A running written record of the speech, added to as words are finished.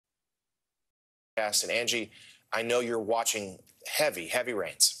Yes, and Angie, I know you're watching heavy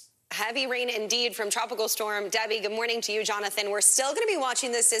rains. Heavy rain indeed from Tropical Storm Debbie. Good morning to you, Jonathan. We're still going to be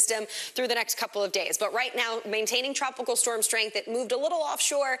watching this system through the next couple of days. But right now, maintaining tropical storm strength. It moved a little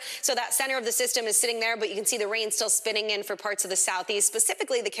offshore, so that center of the system is sitting there. But you can see the rain still spinning in for parts of the southeast,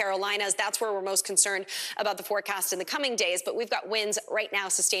 specifically the Carolinas. That's where we're most concerned about the forecast in the coming days. But we've got winds right now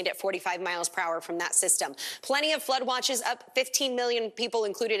sustained at 45 miles per hour from that system. Plenty of flood watches up, 15 million people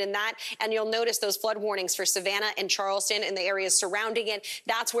included in that. And you'll notice those flood warnings for Savannah and Charleston and the areas surrounding it.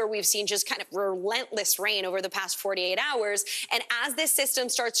 That's where we've seen just kind of relentless rain over the past 48 hours. And as this system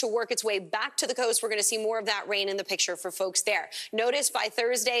starts to work its way back to the coast, we're going to see more of that rain in the picture for folks there. Notice by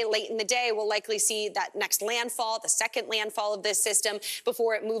Thursday, late in the day, we'll likely see that next landfall, the second landfall of this system,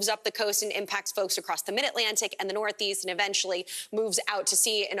 before it moves up the coast and impacts folks across the mid-Atlantic and the Northeast, and eventually moves out to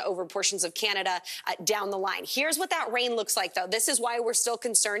sea and over portions of Canada down the line. Here's what that rain looks like, though. This is why we're still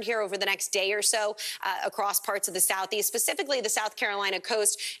concerned here over the next day or so across parts of the Southeast. Specifically, the South Carolina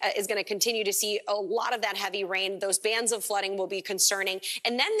coast is going to continue to see a lot of that heavy rain. Those bands of flooding will be concerning.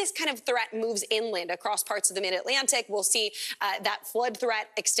 And then this kind of threat moves inland across parts of the mid-Atlantic. We'll see that flood threat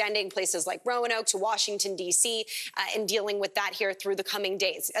extending places like Roanoke to Washington, D.C., and dealing with that here through the coming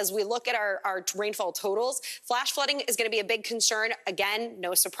days. As we look at our rainfall totals, flash flooding is going to be a big concern. Again,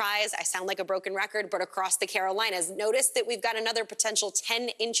 no surprise. I sound like a broken record, but across the Carolinas, notice that we've got another potential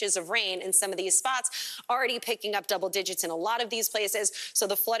 10 inches of rain in some of these spots, already picking up double digits in a lot of these places. So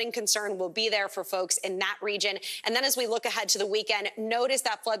the flooding concern will be there for folks in that region. And then as we look ahead to the weekend, notice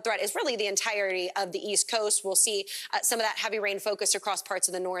that flood threat is really the entirety of the East Coast. We'll see some of that heavy rain focus across parts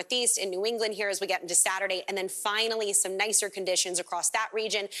of the Northeast and New England here as we get into Saturday. And then finally, some nicer conditions across that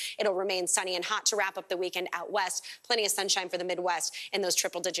region. It'll remain sunny and hot to wrap up the weekend out west. Plenty of sunshine for the Midwest and those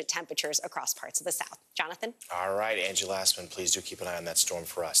triple-digit temperatures across parts of the South. Jonathan? All right, Angie Lassman, please do keep an eye on that storm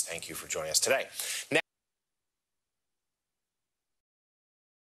for us. Thank you for joining us today. Now